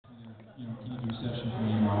session for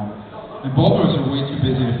me and all. And both of us are way too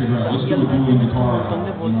busy to figure out, let's do a dueling guitar.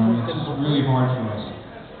 It's just really hard for us.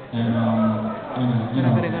 And,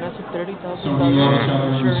 so we love each other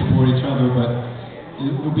and we support each other, but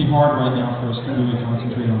it'll be hard right now for us to really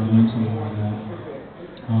concentrate on doing something like that.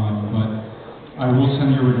 But I will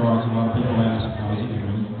send your regards. A lot of people ask, how's he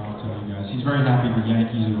doing? I'll tell you guys. He's very happy the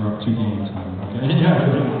Yankees are up 2 games now, okay? Yeah,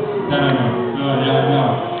 that I know. Yeah, I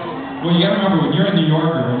know. Well, you gotta remember, when you're a New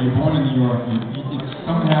Yorker, when you're born in New York,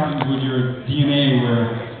 something happens with your DNA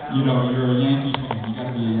where, you know, you're a Yankee fan. You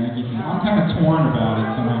gotta be a Yankee fan. I'm kind of torn about it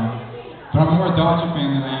somehow. But I'm more a Dodger fan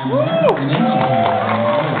than I am an Angel fan.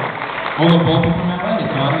 Although both are from LA,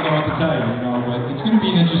 so I don't know what to tell you, but it's going to be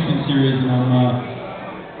an interesting series, and I'm,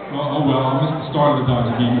 I missed the start of the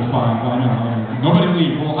Dodger game at 5, I know. Nobody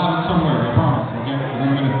leave, we'll have it somewhere, I promise, okay?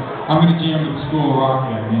 I'm gonna jam to the School of Rock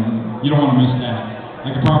there, you don't want to miss that.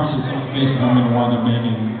 I can promise you some of the faces I'm going to wind up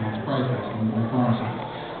making, it's priceless, I promise you.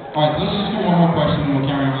 Alright, let's just do one more question, and we'll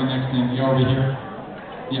carry on to the next thing. You over here?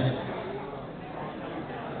 Yeah.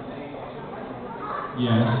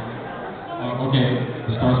 Yes. Okay.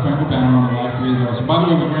 The Star Spangled Banner on the Live 3 is awesome. By the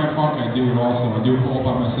way, with Grand Funk, I do it also. I do it all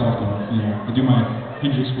by myself, though. I do my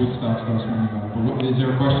Hendrix Woodstock Star Spangled Banner. But is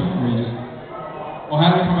there a question, or you just? Well,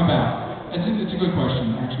 how did it come about? It's a good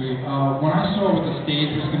question, actually. When I saw what the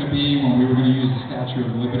stage was going to be, when we were going to use the Statue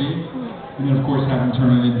of Liberty, and then of course having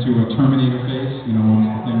turned it into a Terminator face, once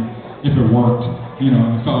the thing, if it worked, and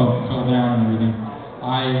it fell down and everything.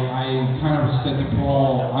 I kind of said to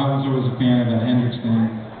Paul, I was always a fan of that Hendrix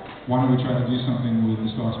thing. Why don't we try to do something with the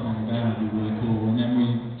Star Spangled Banner? It'd be really cool. And then we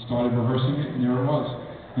started rehearsing it, and there it was.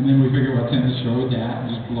 And then we figured, well, tend to show it that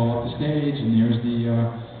and just blow up the stage. And there's the,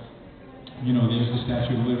 there's the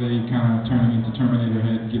Statue of Liberty kind of turning into Terminator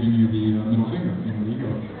head, giving you the middle finger. There you go,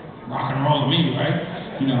 rock and roll to me, right?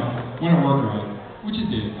 When it worked right, which it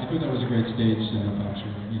did. I thought that was a great stage setup,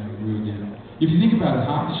 actually. It really did. If you think about it,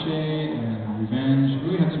 Hop the Shade and Revenge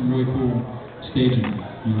really had some really cool staging.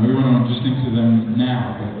 Everyone just thinks of them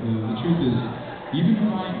now, but the truth is, even in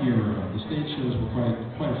my era, the stage shows were quite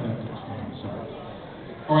effective. So,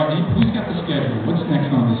 all right, who's got the schedule? What's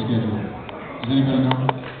next on the schedule? Does anybody know?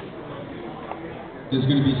 There's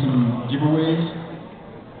going to be some giveaways.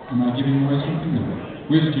 Am I giving away something? No.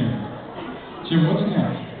 Where's Jim? Jim, what's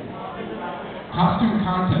next? Costume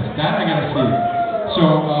contest. That I gotta see. So,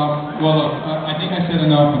 well, look, I think I said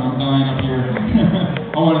enough, and I'm dying up here.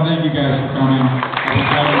 I want to thank you guys for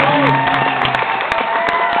coming.